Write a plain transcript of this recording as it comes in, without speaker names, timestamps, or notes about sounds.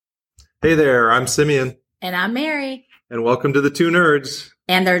Hey there, I'm Simeon. And I'm Mary. And welcome to the Two Nerds.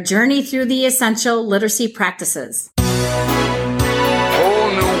 And their journey through the essential literacy practices.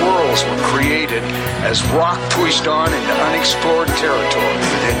 Whole new worlds were created as rock pushed on into unexplored territory.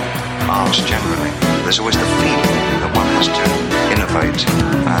 Within arts generally, there's always the feeling that one has to innovate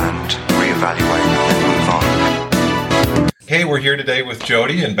and reevaluate and move on. Hey, we're here today with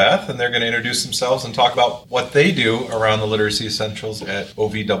Jody and Beth, and they're going to introduce themselves and talk about what they do around the literacy essentials at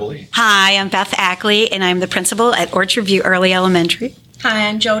OVEE. Hi, I'm Beth Ackley, and I'm the principal at Orchard View Early Elementary. Hi,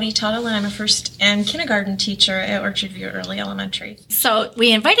 I'm Jody Tuttle, and I'm a first and kindergarten teacher at Orchard View Early Elementary. So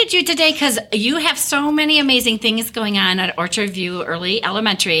we invited you today because you have so many amazing things going on at Orchard View Early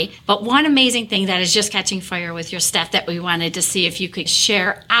Elementary, but one amazing thing that is just catching fire with your staff that we wanted to see if you could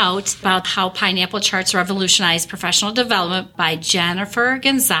share out about how Pineapple Charts revolutionized professional development by Jennifer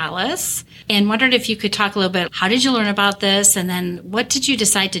Gonzalez, and wondered if you could talk a little bit, how did you learn about this, and then what did you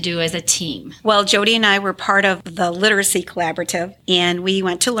decide to do as a team? Well, Jody and I were part of the Literacy Collaborative, and we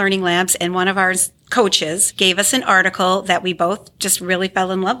went to Learning Labs, and one of our coaches gave us an article that we both just really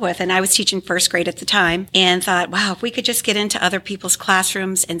fell in love with. And I was teaching first grade at the time and thought, wow, if we could just get into other people's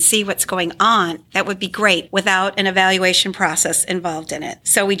classrooms and see what's going on, that would be great without an evaluation process involved in it.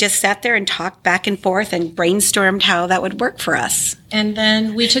 So we just sat there and talked back and forth and brainstormed how that would work for us. And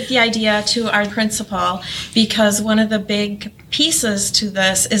then we took the idea to our principal, because one of the big pieces to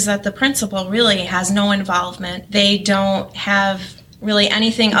this is that the principal really has no involvement. They don't have really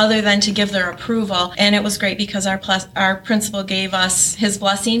anything other than to give their approval. And it was great because our principal gave us his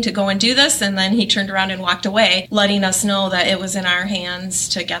blessing to go and do this, and then he turned around and walked away, letting us know that it was in our hands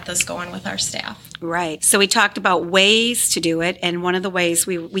to get this going with our staff. Right. So we talked about ways to do it, and one of the ways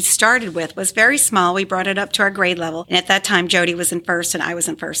we started with was very small. We brought it up to our grade level, and at that time Jody was in first and I was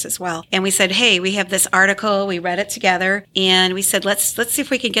in first as well. And we said, hey, we have this article, we read it together, and we said, let's see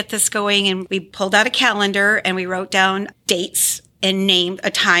if we can get this going. And we pulled out a calendar and we wrote down dates and named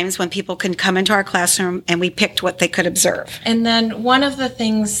times when people can come into our classroom, and we picked what they could observe. And then one of the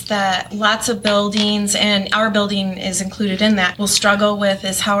things that lots of buildings, and our building is included in that, will struggle with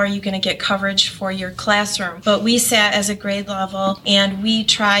is how are you going to get coverage for your classroom? But we sat as a grade level and we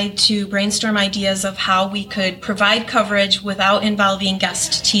tried to brainstorm ideas of how we could provide coverage without involving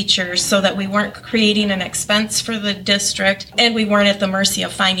guest teachers, so that we weren't creating an expense for the district and we weren't at the mercy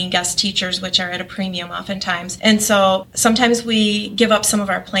of finding guest teachers, which are at a premium oftentimes. And so sometimes we give up some of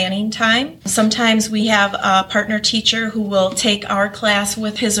our planning time. Sometimes we have a partner teacher who will take our class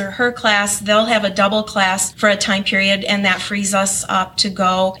with his or her class. They'll have a double class for a time period, and that frees us up to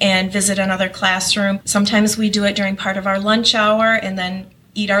go and visit another classroom. Sometimes we do it during part of our lunch hour and then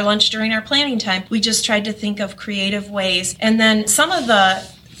eat our lunch during our planning time. We just tried to think of creative ways. And then some of the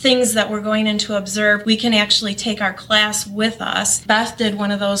things that we're going in to observe, we can actually take our class with us. Beth did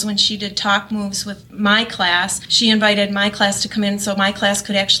one of those when she did talk moves with my class. She invited my class to come in so my class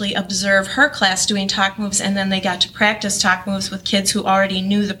could actually observe her class doing talk moves, and then they got to practice talk moves with kids who already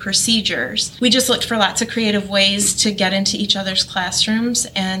knew the procedures. We just looked for lots of creative ways to get into each other's classrooms,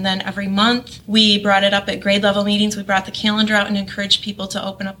 and then every month we brought it up at grade level meetings. We brought the calendar out and encouraged people to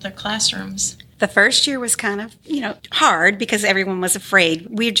open up their classrooms. The first year was kind of, hard because everyone was afraid.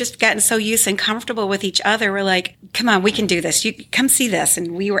 We had just gotten so used and comfortable with each other. We're like, come on, we can do this. You come see this.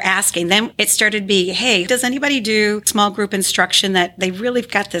 And we were asking. Then it started to be, hey, does anybody do small group instruction that they really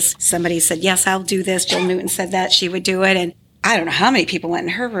got this? Somebody said, yes, I'll do this. Jill Newton said that she would do it. And I don't know how many people went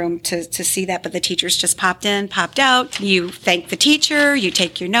in her room to see that, but the teachers just popped in, popped out. You thank the teacher, you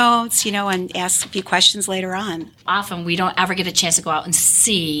take your notes, and ask a few questions later on. Often we don't ever get a chance to go out and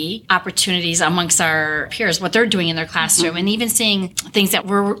see opportunities amongst our peers, what they're doing in their classroom, and even seeing things that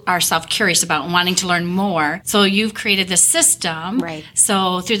we're ourselves curious about and wanting to learn more. So you've created this system. Right.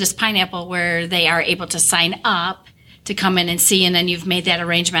 So through this Pineapple, where they are able to sign up to come in and see, and then you've made that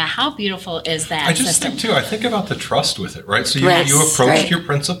arrangement. How beautiful is that I just system? think, too, I think about the trust with it, right? So you approached right. your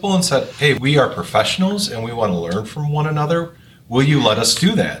principal and said, hey, we are professionals and we want to learn from one another. Will you let us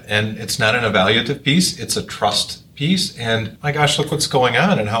do that? And it's not an evaluative piece, it's a trust piece. And my gosh, look what's going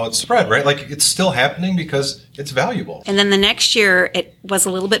on and how it's spread, right? Like, it's still happening because it's valuable. And then the next year, it was a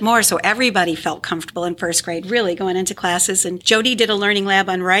little bit more. So everybody felt comfortable in first grade, really going into classes. And Jody did a learning lab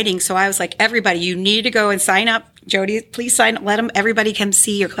on writing. So I was like, everybody, you need to go and sign up. Jody, please sign up. Everybody come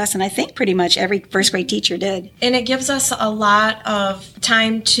see your class. And I think pretty much every first grade teacher did. And it gives us a lot of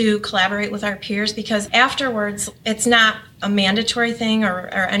time to collaborate with our peers, because afterwards, it's not a mandatory thing or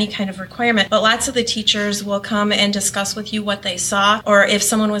any kind of requirement, but lots of the teachers will come and discuss with you what they saw. Or if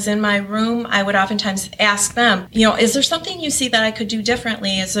someone was in my room, I would oftentimes ask them, is there something you see that I could do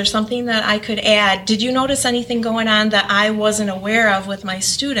differently? Is there something that I could add? Did you notice anything going on that I wasn't aware of with my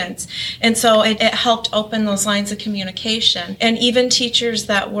students? And so it helped open those lines of communication. And even teachers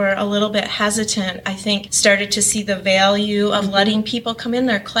that were a little bit hesitant, I think, started to see the value of letting people come in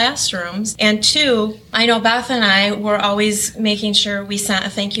their classrooms. And two, I know Beth and I were always making sure we sent a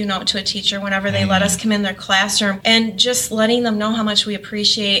thank you note to a teacher whenever they let us come in their classroom, and just letting them know how much we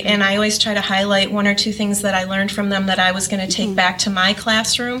appreciate. And I always try to highlight one or two things that I learned from them that I was going to take back to my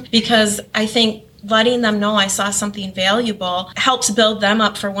classroom, because I think letting them know I saw something valuable helps build them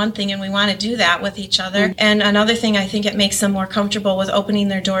up for one thing, and we want to do that with each other. And another thing, I think it makes them more comfortable with opening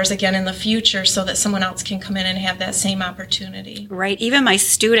their doors again in the future so that someone else can come in and have that same opportunity. Right. Even my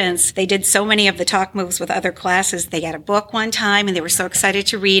students, they did so many of the talk moves with other classes. They got a book one time and they were so excited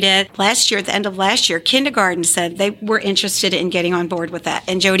to read it. Last year, at the end of last year, kindergarten said they were interested in getting on board with that.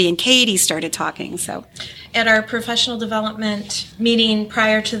 And Jody and Katie started talking. So at our professional development meeting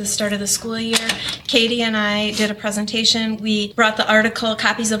prior to the start of the school year, Katie and I did a presentation. We brought the article,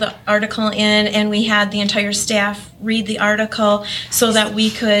 copies of the article in, and we had the entire staff read the article so that we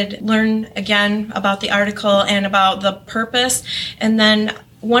could learn again about the article and about the purpose. And then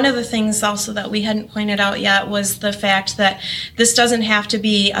one of the things also that we hadn't pointed out yet was the fact that this doesn't have to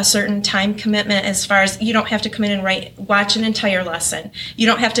be a certain time commitment, as far as you don't have to come in and watch an entire lesson. You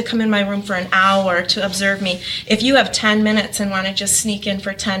don't have to come in my room for an hour to observe me. If you have 10 minutes and want to just sneak in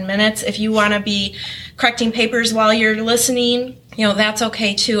for 10 minutes, if you want to be correcting papers while you're listening, that's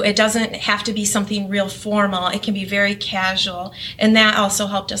okay too. It doesn't have to be something real formal. It can be very casual. And that also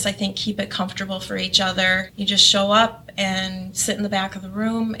helped us, I think, keep it comfortable for each other. You just show up and sit in the back of the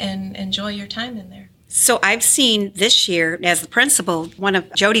room and enjoy your time in there. So I've seen this year, as the principal, one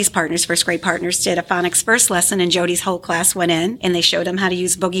of Jody's partners, first grade partners, did a phonics first lesson, and Jody's whole class went in and they showed them how to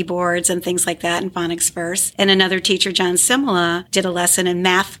use boogie boards and things like that in phonics first. And another teacher, John Simula, did a lesson in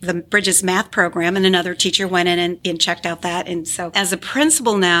math, the Bridges math program, and another teacher went in and checked out that. And so as a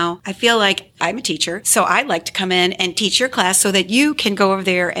principal now, I feel like I'm a teacher, so I'd like to come in and teach your class so that you can go over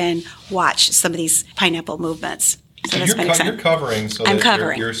there and watch some of these pineapple movements. So you're covering so I'm that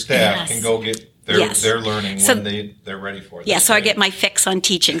covering. Your staff can go get their learning so, when they're ready for it. Yeah, so I get my fix on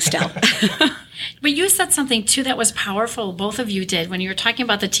teaching still. But you said something, too, that was powerful, both of you did, when you were talking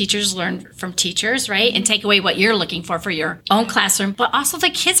about the teachers learn from teachers, right? And take away what you're looking for your own classroom. But also the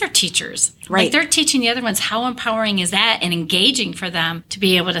kids are teachers. Right. Like they're teaching the other ones. How empowering is that and engaging for them to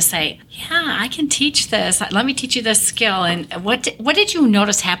be able to say, yeah, I can teach this. Let me teach you this skill. And what did you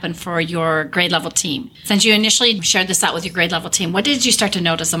notice happen for your grade level team? Since you initially shared this out with your grade level team, what did you start to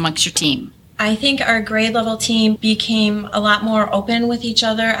notice amongst your team? I think our grade level team became a lot more open with each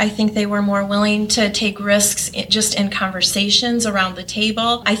other. I think they were more willing to take risks just in conversations around the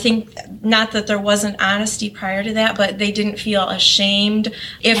table. I think not that there wasn't honesty prior to that, but they didn't feel ashamed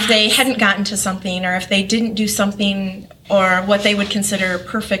if they hadn't gotten to something or if they didn't do something or what they would consider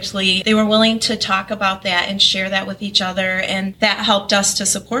perfectly. They were willing to talk about that and share that with each other, and that helped us to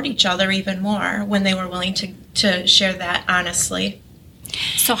support each other even more when they were willing to share that honestly.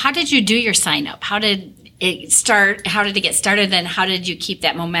 So how did you do your sign up? How did it start? How did it get started? And how did you keep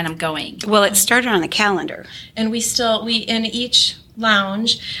that momentum going? Well, it started on the calendar. And we in each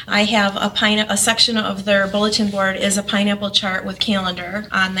lounge, I have a section of their bulletin board is a pineapple chart with calendar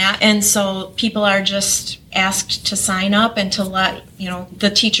on that. And so people are just asked to sign up and to let the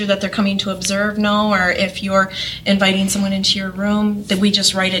teacher that they're coming to observe know, or if you're inviting someone into your room, that we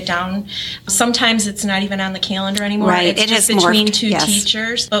just write it down. Sometimes it's not even on the calendar anymore. Right. It's just between two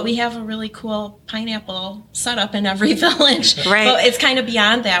teachers. But we have a really cool pineapple setup in every village. Right. But it's kind of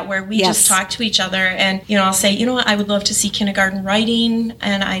beyond that, where we just talk to each other, and I'll say, what, I would love to see kindergarten writing,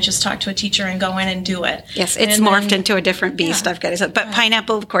 and I just talk to a teacher and go in and do it. Yes, it's morphed into a different beast. I've got to say. But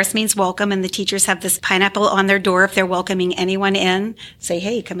pineapple, of course, means welcome, and the teachers have this pineapple on their door if they're welcoming anyone in. Say,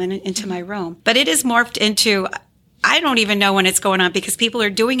 hey, come into my room. But it is morphed into, I don't even know when it's going on because people are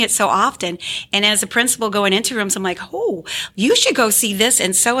doing it so often. And as a principal going into rooms, I'm like, oh, you should go see this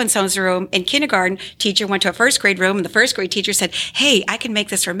in so-and-so's room. In kindergarten, teacher went to a first grade room, and the first grade teacher said, hey, I can make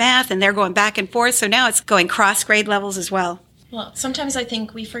this for math. And they're going back and forth. So now it's going cross grade levels as well. Well, sometimes I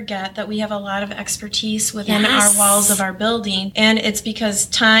think we forget that we have a lot of expertise within Yes. our walls of our building, and it's because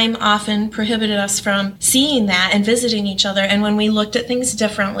time often prohibited us from seeing that and visiting each other. And when we looked at things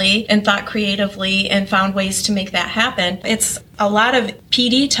differently and thought creatively and found ways to make that happen, it's a lot of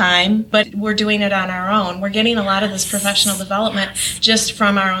PD time, but we're doing it on our own. We're getting a lot of this professional development just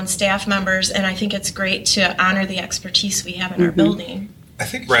from our own staff members, and I think it's great to honor the expertise we have in our building. I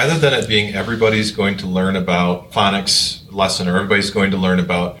think rather than it being everybody's going to learn about phonics lesson or everybody's going to learn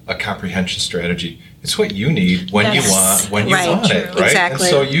about a comprehension strategy, it's what you need when you want Right. it, right? Exactly.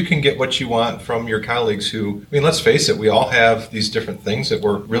 And so you can get what you want from your colleagues who, I mean, let's face it, we all have these different things that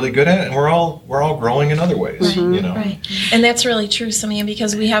we're really good at, and we're all growing in other ways, you know. Right. And that's really true, Simeon,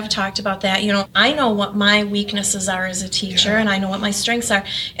 because we have talked about that. You know, I know what my weaknesses are as a teacher, and I know what my strengths are.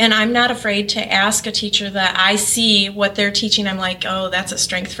 And I'm not afraid to ask a teacher that I see what they're teaching. I'm like, oh, that's a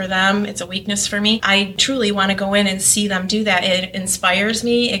strength for them. It's a weakness for me. I truly want to go in and see them do that. It inspires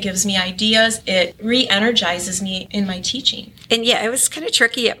me. It gives me ideas. It re-energizes me in my teaching. And yeah, it was kind of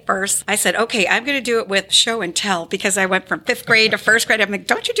tricky at first. I said, okay, I'm going to do it with show and tell because I went from 5th grade to 1st grade. I'm like,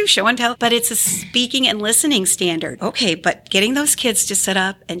 don't you do show and tell? But it's a speaking and listening standard. Okay, but getting those kids to sit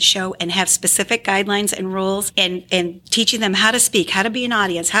up and show and have specific guidelines and rules and teaching them how to speak, how to be an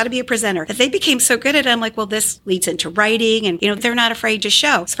audience, how to be a presenter, that they became so good at it. I'm like, well, this leads into writing and, they're not afraid to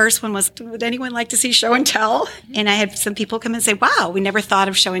show. The first one was, would anyone like to see show and tell? And I had some people come and say, wow, we never thought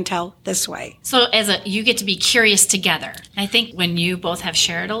of show and tell this way. So you get to be curious together. I think when you both have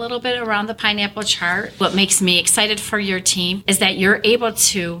shared a little bit around the pineapple chart, what makes me excited for your team is that you're able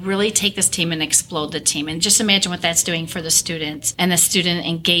to really take this team and explode the team. And just imagine what that's doing for the students and the student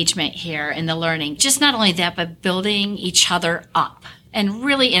engagement here and the learning. Just not only that, but building each other up. And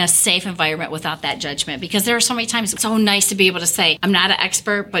really in a safe environment without that judgment. Because there are so many times it's so nice to be able to say, I'm not an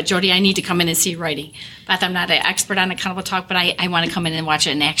expert, but Jody, I need to come in and see writing. Beth, I'm not an expert on accountable talk, but I want to come in and watch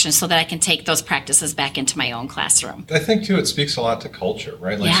it in action so that I can take those practices back into my own classroom. I think, too, it speaks a lot to culture,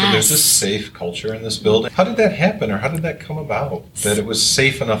 right? So Yes. there's this safe culture in this building. How did that happen, or how did that come about, that it was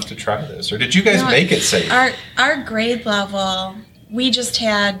safe enough to try this? Or did you guys make it safe? Our grade level, we just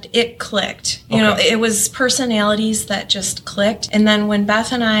had, it clicked. Okay. It was personalities that just clicked. And then when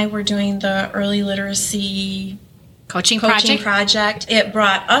Beth and I were doing the early literacy Coaching project, it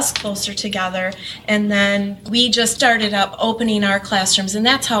brought us closer together. And then we just started up opening our classrooms. And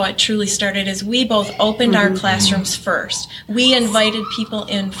that's how it truly started, is we both opened our classrooms first. We invited people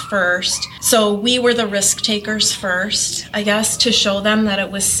in first. So we were the risk takers first, I guess, to show them that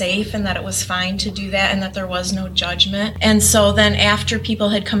it was safe and that it was fine to do that and that there was no judgment. And so then after people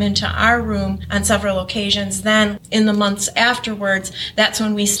had come into our room on several occasions, then in the months afterwards, that's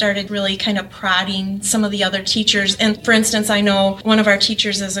when we started really kind of prodding some of the other teachers. And for instance, I know one of our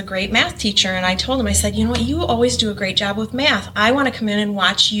teachers is a great math teacher, and I told him, I said, you know what, you always do a great job with math. I want to come in and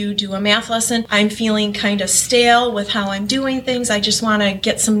watch you do a math lesson. I'm feeling kind of stale with how I'm doing things. I just want to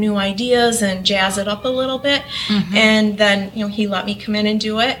get some new ideas and jazz it up a little bit. And then, he let me come in and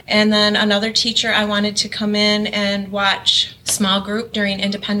do it. And then another teacher, I wanted to come in and watch small group during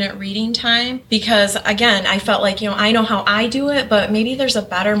independent reading time, because again, I felt like, I know how I do it, but maybe there's a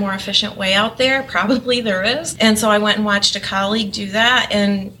better, more efficient way out there. Probably there is. And so I went and watched a colleague do that,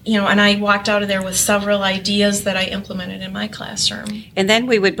 and and I walked out of there with several ideas that I implemented in my classroom. And then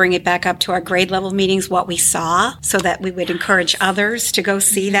we would bring it back up to our grade level meetings, what we saw, so that we would encourage others to go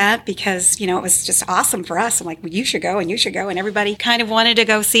see that, because, it was just awesome for us. I'm like, well, you should go, and you should go. And everybody kind of wanted to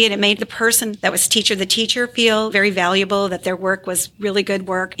go see it. It made the person that was the teacher feel very valuable, that their work was really good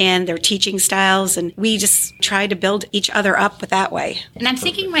work and their teaching styles. And we just tried to build each other up with that way. And I'm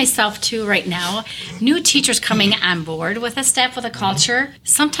thinking myself too right now, new teachers coming on board with a staff with a culture,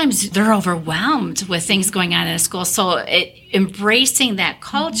 sometimes they're overwhelmed with things going on in a school. So embracing that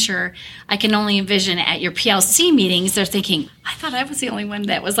culture, I can only envision at your PLC meetings, they're thinking, I thought I was the only one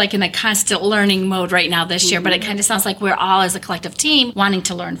that was like in a constant learning mode right now this year, but it kind of sounds like we're all as a collective team wanting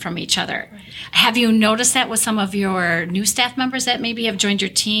to learn from each other. Have you noticed that with some of your new staff members that maybe have joined your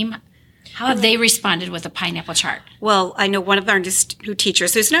team? How have they responded with the pineapple chart? Well, I know one of our new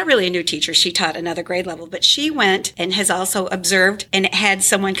teachers, who's not really a new teacher, she taught another grade level, but she went and has also observed and had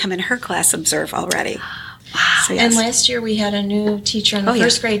someone come in her class observe already. Wow. So, yes. And last year we had a new teacher in the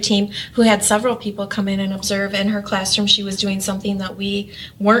first grade team who had several people come in and observe in her classroom. She was doing something that we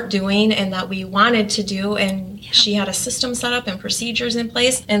weren't doing and that we wanted to do, and she had a system set up and procedures in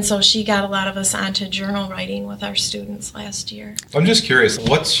place, and so she got a lot of us onto journal writing with our students last year. I'm just curious,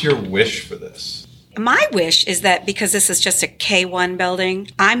 what's your wish for this? My wish is that, because this is just a K-1 building,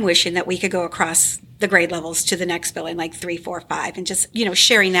 I'm wishing that we could go across the grade levels to the next building, like 3, 4, 5, and just,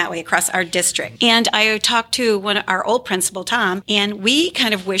 sharing that way across our district. And I talked to our old principal, Tom, and we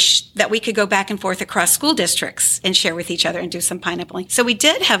kind of wish that we could go back and forth across school districts and share with each other and do some pineappling. So we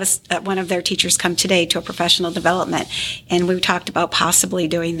did have one of their teachers come today to a professional development, and we talked about possibly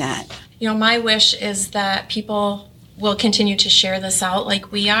doing that. My wish is that people will continue to share this out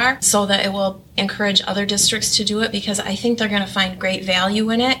like we are, so that it will encourage other districts to do it, because I think they're going to find great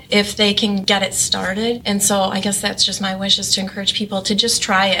value in it if they can get it started. And so I guess that's just my wish, is to encourage people to just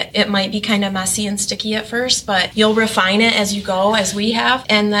try it. It might be kind of messy and sticky at first, but you'll refine it as you go, as we have,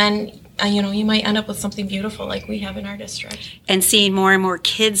 and then you might end up with something beautiful like we have in our district. And seeing more and more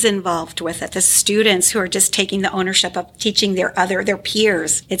kids involved with it, the students who are just taking the ownership of teaching their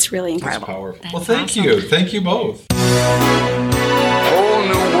peers. It's really incredible. That's powerful. That's Well, thank awesome. you. Thank you both. Whole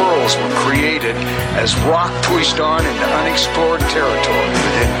new worlds were created as rock pushed on into unexplored territory.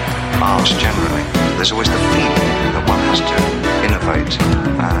 Within arts generally, there's always the feeling that one has to